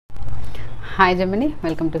Hi Gemini,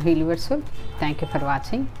 welcome to Healursoul. Thank you for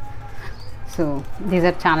watching. So these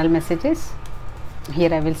are channel messages.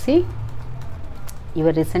 Here I will see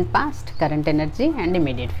your recent past, current energy and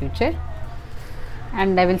immediate future,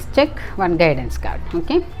 and I will check one guidance card,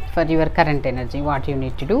 okay, for your current energy, what you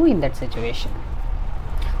need to do in that situation.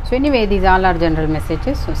 So anyway, these all are general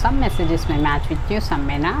messages, so some messages may match with you, some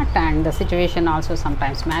may not, and the situation also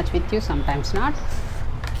sometimes match with you, sometimes not.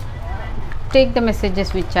 Take the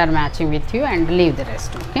messages which are matching with you and leave the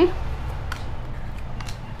rest, okay.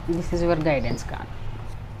 This is your guidance card.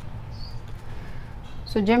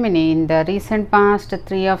 So Gemini, in the recent past,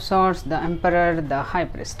 3 of Swords, the Emperor, the High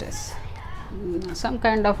Priestess. Some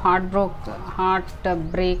kind of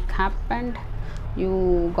heartbreak happened.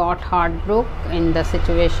 You got heartbroken in the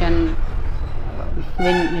situation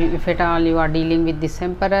when if at all you are dealing with this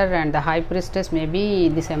Emperor and the High Priestess. Maybe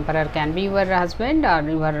this Emperor can be your husband or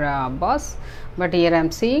your boss, but here I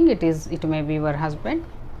am seeing it may be your husband,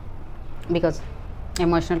 because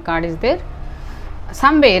emotional card is there.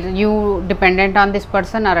 Somewhere you dependent on this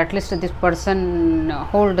person, or at least this person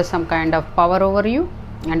hold some kind of power over you,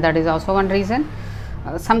 and that is also one reason.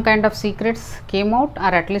 Some kind of secrets came out,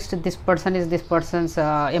 or at least this person is this person's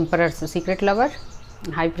Emperor's secret lover,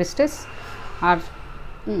 High Priestess, or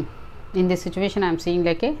in this situation I am seeing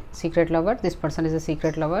like a secret lover. This person is a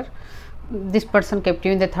secret lover. This person kept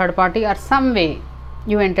you in the third party, or some way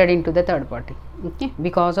you entered into the third party, okay.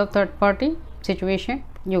 Because of third party situation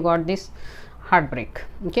you got this heartbreak,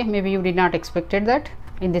 okay. Maybe you did not expected that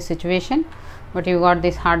in this situation, but you got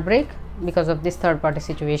this heartbreak because of this third party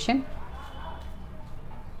situation.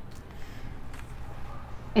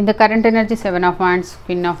 In the current energy, 7 of Wands,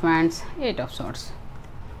 Queen of Wands, 8 of Swords.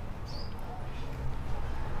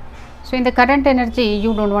 So in the current energy,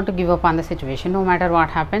 you don't want to give up on the situation. No matter what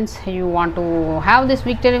happens, you want to have this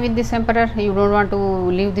victory with this Emperor. You don't want to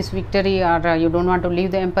leave this victory, or you don't want to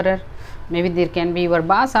leave the Emperor. Maybe there can be your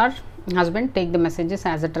boss or husband. Take the messages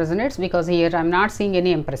as it resonates, because here I am not seeing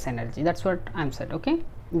any Empress energy. That's what I am said, okay.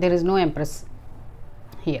 There is no Empress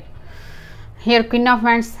here. Here Queen of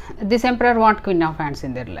Wands, this Emperor want Queen of Wands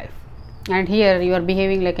in their life, and here you are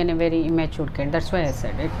behaving like a very immature kid. That's why I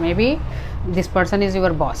said it. Maybe this person is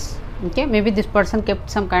your boss, okay. Maybe this person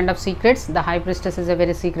kept some kind of secrets. The High Priestess is a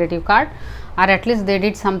very secretive card, or at least they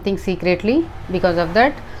did something secretly. Because of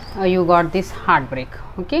that you got this heartbreak,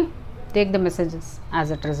 okay. Take the messages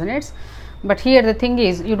as it resonates. But here the thing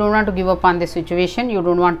is, you don't want to give up on this situation. You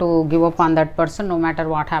don't want to give up on that person. No matter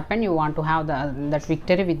what happen, you want to have that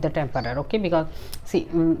victory with the Emperor, okay. Because see,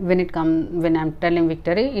 when I'm telling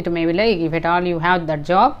victory, it may be like, if at all you have that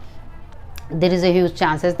job, there is a huge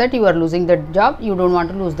chances that you are losing that job. You don't want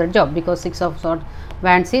to lose that job, because 6 of Swords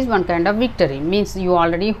Wands is one kind of victory, means you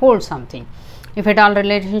already hold something. If at all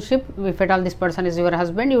relationship, if at all this person is your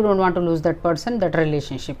husband, you don't want to lose that person, that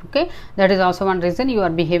relationship, okay. That is also one reason you are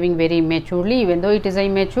behaving very immaturely. Even though it is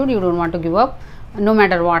immature, you don't want to give up. No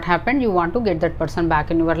matter what happened, you want to get that person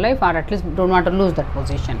back in your life, or at least don't want to lose that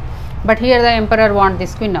position. But here the Emperor want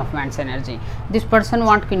this Queen of Wands energy. This person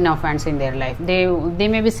want Queen of Wands in their life. They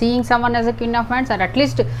may be seeing someone as a Queen of Wands, or at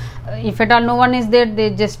least if at all no one is there, they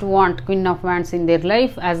just want Queen of Wands in their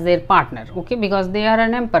life as their partner, okay. Because they are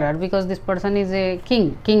an Emperor, because this person is a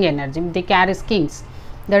king energy. They carry kings.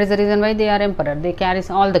 That is the reason why they are Emperor. They carry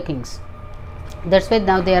all the kings. That's why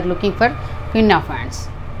now they are looking for Queen of Wands.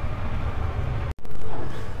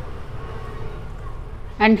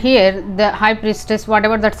 And here the High Priestess,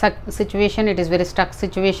 whatever that situation, it is very stuck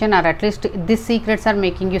situation, or at least these secrets are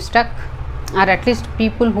making you stuck, or at least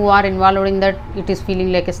people who are involved in that, it is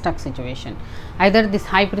feeling like a stuck situation. Either this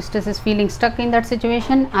High Priestess is feeling stuck in that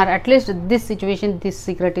situation, or at least this situation, this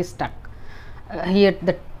secret is stuck. Here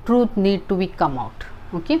the truth need to be come out,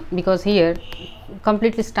 okay. Because here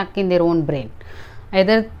completely stuck in their own brain.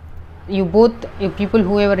 Either you people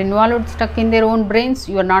whoever involved stuck in their own brains,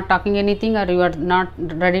 you are not talking anything, or you are not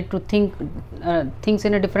ready to think things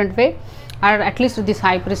in a different way, or at least this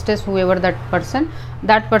High Priestess, whoever that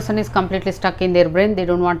person is completely stuck in their brain. They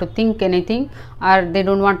don't want to think anything, or they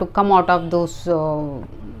don't want to come out of those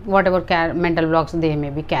whatever mental blocks they may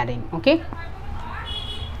be carrying, okay.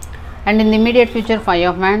 And in the immediate future,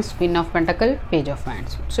 5 of Wands, Queen of Pentacles, Page of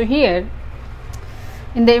Wands. So here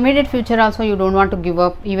in the immediate future also, you don't want to give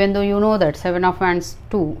up, even though you know that 7 of Wands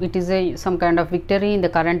too, it is some kind of victory. In the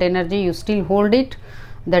current energy, you still hold it.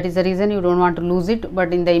 That is the reason you don't want to lose it.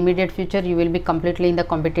 But in the immediate future, you will be completely in the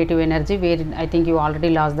competitive energy, where I think you already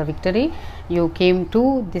lost the victory. You came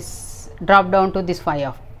to this, drop down to this 5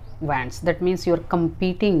 of Wands. That means you are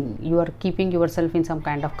competing, you are keeping yourself in some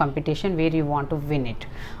kind of competition where you want to win it,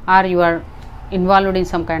 or you are involved in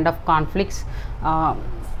some kind of conflicts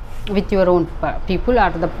with your own people,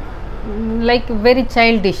 or the like very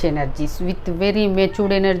childish energies, with very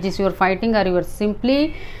matured energies you are fighting, or you are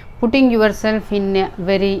simply putting yourself in a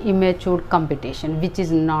very immature competition which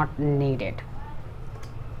is not needed.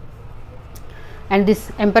 And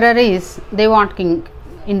this emperor is, they want king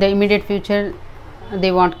in the immediate future,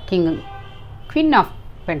 they want queen of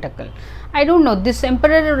pentacle. I don't know, this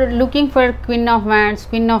emperor looking for queen of wands,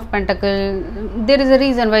 queen of pentacle. There is a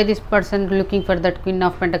reason why this person looking for that queen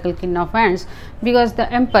of pentacle, queen of wands, because the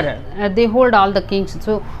emperor, they hold all the kings.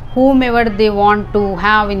 So whomever they want to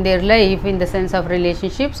have in their life, in the sense of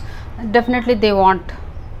relationships, definitely they want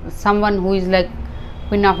someone who is like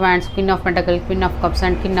queen of wands, queen of pentacle, queen of cups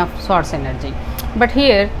and queen of swords energy. But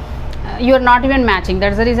here you are not even matching.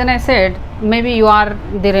 That's the reason I said maybe you are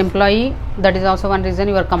their employee. That is also one reason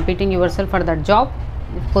you are competing yourself for that job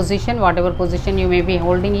position, whatever position you may be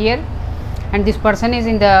holding here. And this person is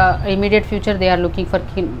in the immediate future, they are looking for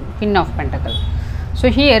queen of pentacle. So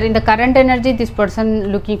here in the current energy, this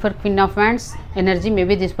person looking for queen of wands energy.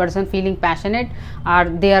 Maybe this person feeling passionate, or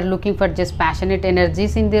they are looking for just passionate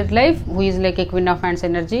energies in their life, who is like a queen of wands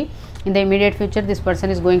energy. In the immediate future, this person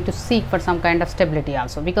is going to seek for some kind of stability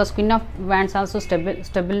also, because queen of wands also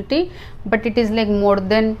stability, but it is like more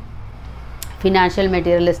than financial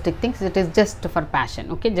materialistic things. It is just for passion,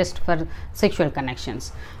 okay, just for sexual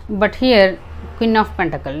connections. But here queen of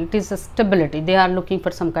pentacle, it is a stability. They are looking for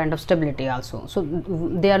some kind of stability also. So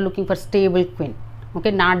they are looking for stable queen,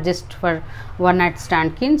 okay, not just for one night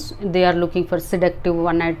stand queens. They are looking for seductive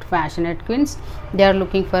one night passionate queens. They are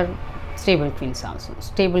looking for stable queens also,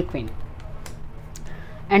 stable queen.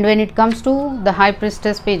 And when it comes to the high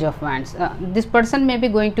priestess, page of wands, this person may be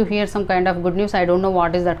going to hear some kind of good news. I don't know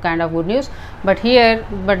what is that kind of good news, but here,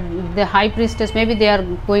 but the high priestess, maybe they are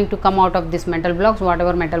going to come out of this mental blocks,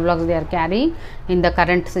 whatever mental blocks they are carrying in the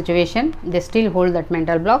current situation. They still hold that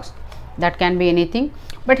mental blocks. That can be anything.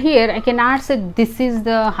 But here I cannot say this is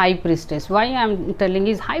the high priestess. Why I am telling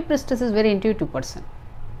is, high priestess is very intuitive person.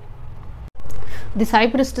 This high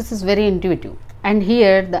priestess is very intuitive, and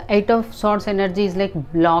here the 8 of swords energy is like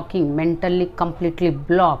blocking, mentally completely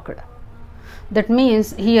blocked. That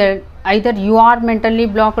means here either you are mentally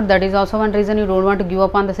blocked, that is also one reason you don't want to give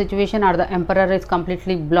up on the situation, or the emperor is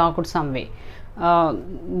completely blocked some way.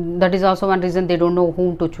 That is also one reason they don't know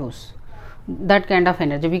whom to choose. That kind of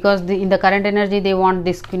energy, because in the current energy they want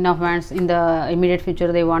this queen of wands, in the immediate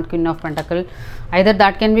future they want queen of pentacle. Either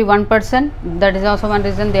that can be one person, that is also one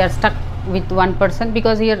reason they are stuck with one person,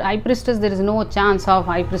 because here high priestess, there is no chance of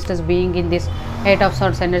high priestess being in this 8 of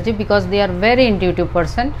swords energy, because they are very intuitive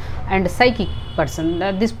person and psychic person.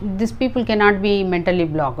 These people cannot be mentally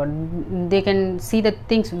blocked. They can see the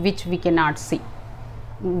things which we cannot see,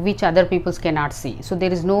 which other peoples cannot see. So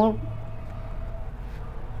there is no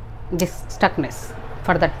this stuckness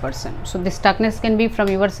for that person. So this stuckness can be from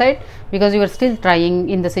your side, because you are still trying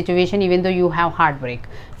in the situation even though you have heartbreak.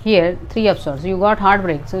 Here 3 of swords, you got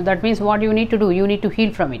heartbreak, so that means what you need to do, you need to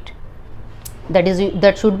heal from it.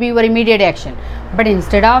 That should be your immediate action. But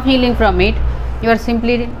instead of healing from it, you are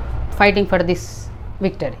simply fighting for this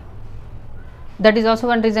victory. That is also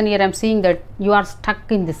one reason here I am seeing that you are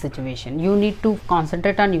stuck in this situation. You need to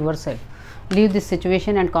concentrate on yourself, leave this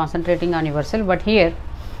situation and concentrating on yourself. But here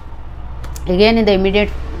again in the immediate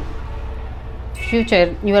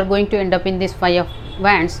future, you are going to end up in this 5 of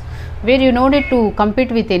wands, where you no need to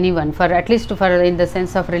compete with anyone, for at least for in the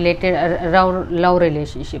sense of related love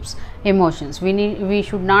relationships, emotions. We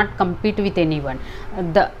should not compete with anyone.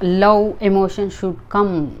 The love emotion should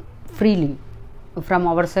come freely from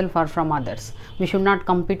ourselves or from others. We should not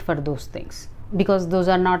compete for those things, because those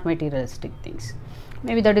are not materialistic things.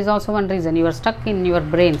 Maybe that is also one reason you are stuck in your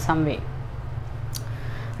brain some way.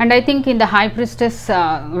 And I think in the high priestess,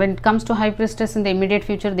 when it comes to high priestess, in the immediate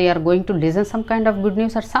future, they are going to listen some kind of good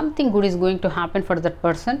news, or something good is going to happen for that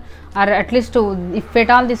person, or at least if at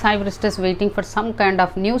all this high priestess waiting for some kind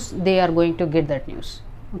of news, they are going to get that news.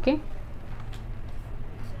 Okay.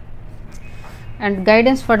 And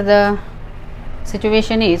guidance for the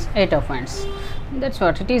situation is 8 of wands. That's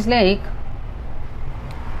what it is like.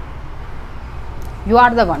 You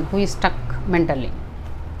are the one who is stuck mentally.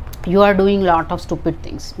 You are doing lot of stupid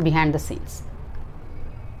things behind the scenes.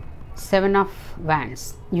 7 of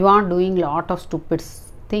wands, you are doing lot of stupid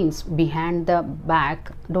things behind the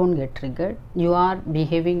back. Don't get triggered. You are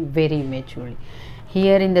behaving very maturely.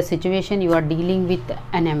 Here in the situation, you are dealing with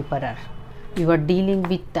an emperor, you are dealing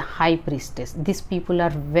with the high priestess. These people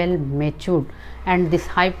are well matured, and this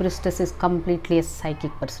high priestess is completely a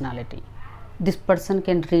psychic personality. This person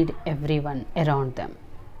can read everyone around them.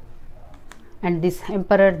 and this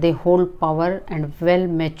emperor, they hold power and well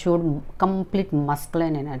matured, complete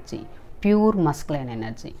masculine energy, pure masculine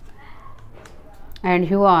energy, and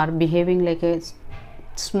you are behaving like a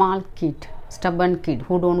small kid, stubborn kid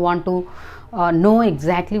who don't want to know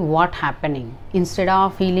exactly what happening. Instead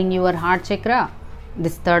of healing your heart chakra,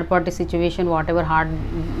 this third party situation, whatever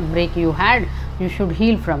heartbreak you had, you should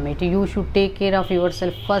heal from it. You should take care of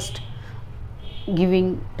yourself first,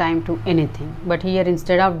 giving time to anything. But here,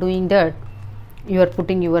 instead of doing that, you are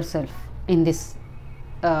putting yourself in this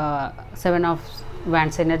Seven of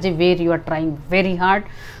Wands energy, where you are trying very hard,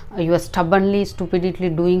 you are stubbornly, stupidly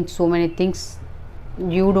doing so many things.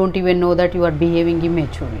 You don't even know that you are behaving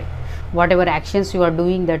immaturely. Whatever actions you are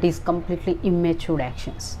doing, that is completely immature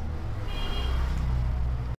actions.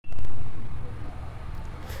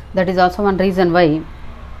 That is also one reason why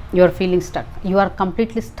you are feeling stuck. You are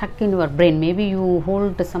completely stuck in your brain. Maybe you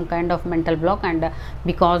hold some kind of mental block, and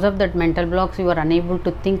because of that mental blocks, you are unable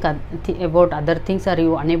to think about other things, or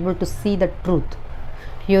you are unable to see the truth.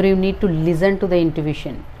 Here you need to listen to the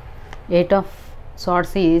intuition. Eight of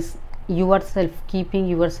Swords is yourself, keeping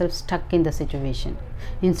yourself stuck in the situation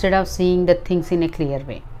instead of seeing the things in a clear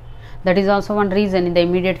way. That is also one reason in the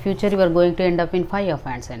immediate future you are going to end up in Five of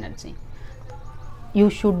Wands energy. You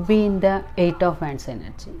should be in the Eight of Wands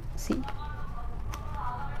energy. See,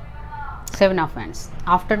 Seven of Wands,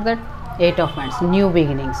 after that Eight of Wands, new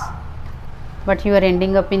beginnings, but you are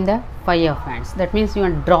ending up in the Five of Wands. That means you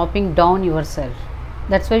are dropping down yourself.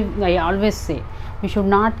 That's why I always say we should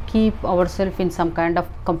not keep ourselves in some kind of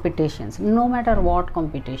competitions. No matter what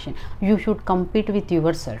competition, you should compete with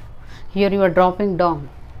yourself. Here you are dropping down.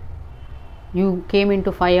 You came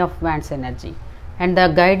into Five of Wands energy, and the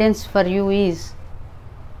guidance for you is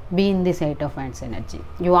be in this Eight of Wands energy.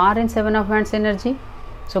 You are in Seven of Wands energy,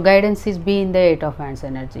 so guidance is be in the Eight of Wands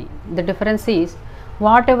energy. The difference is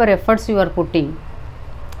whatever efforts you are putting,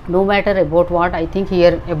 no matter about what. I think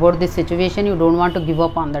here about this situation, you don't want to give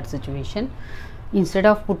up on that situation. Instead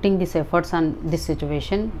of putting these efforts on this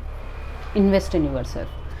situation, invest in yourself.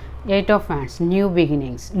 Eight of Wands, new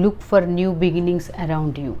beginnings. Look for new beginnings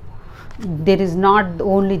around you. There is not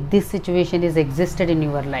only this situation is existed in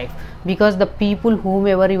your life, because the people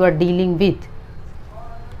whomever you are dealing with,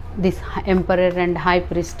 this Emperor and High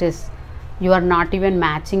Priestess, you are not even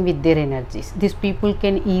matching with their energies. These people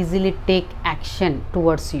can easily take action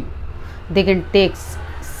towards you. They can take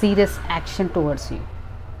serious action towards you.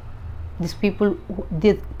 These people,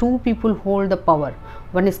 the two people hold the power.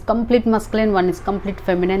 One is complete masculine, one is complete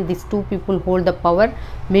feminine. These two people hold the power.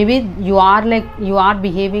 Maybe you are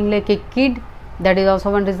behaving like a kid. That is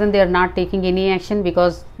also one reason they are not taking any action,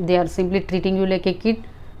 because they are simply treating you like a kid.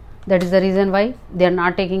 That is the reason why they are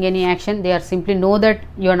not taking any action. They are simply know that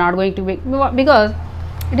you are not going to be, because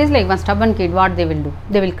it is like one stubborn kid. What they will do?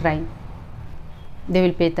 They will cry. They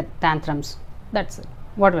will pay tantrums. That's it.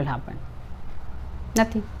 What will happen?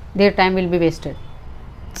 Nothing. Their time will be wasted.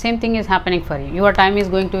 Same thing is happening for you. Your time is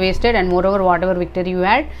going to wasted, and moreover, whatever victory you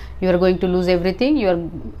had, you are going to lose everything. You are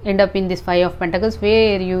end up in this Five of Pentacles,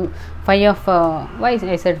 where you why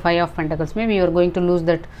I said Five of Pentacles. Maybe you are going to lose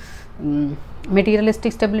that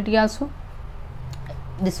materialistic stability also.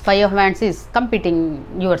 This Five of Wands is competing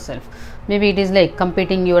yourself. Maybe it is like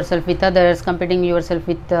competing yourself with others, competing yourself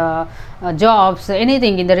with jobs,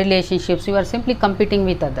 anything in the relationships. You are simply competing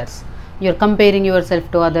with others. You are comparing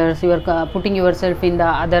yourself to others. You are putting yourself in the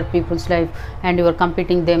other people's life, and you are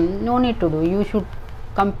competing them. No need to do. You should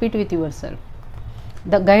compete with yourself.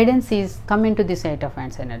 The guidance is come into this Eight of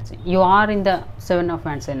Wands energy. You are in the Seven of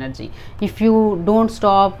Wands energy. If you don't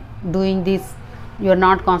stop doing this, you are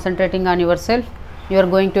not concentrating on yourself, you are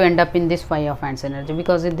going to end up in this Five of Wands energy,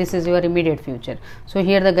 because this is your immediate future. So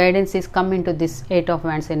here the guidance is come into this Eight of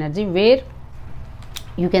Wands energy, where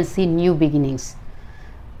you can see new beginnings.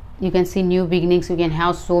 You can see new beginnings. You can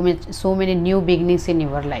have so many new beginnings in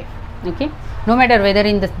your life. Okay, no matter whether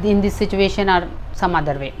in this situation or some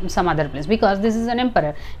other way, some other place, because this is an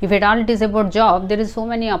Emperor. If at all it is about job, there is so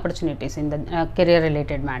many opportunities in the career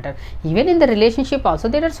related matter. Even in the relationship also,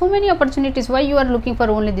 there are so many opportunities. Why you are looking for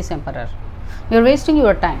only this Emperor? You are wasting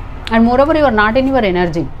your time, and moreover, you are not in your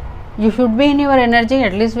energy. You should be in your energy.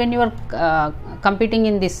 At least when you are competing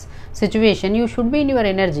in this situation, you should be in your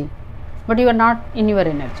energy, but you are not in your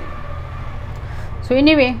energy. So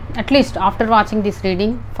anyway, at least after watching this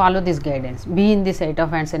reading, follow this guidance. Be in this Eight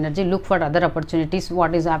of Wands energy. Look for other opportunities.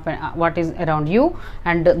 What is around you,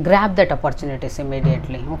 and grab that opportunities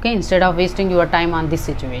immediately. Okay, instead of wasting your time on this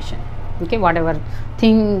situation. Okay, whatever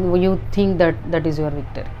thing you think that is your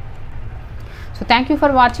victory. So thank you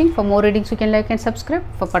for watching. For more readings, you can like and subscribe.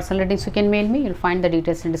 For personal readings, you can mail me. You'll find the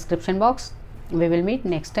details in description box. We will meet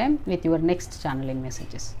next time with your next channeling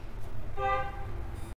messages.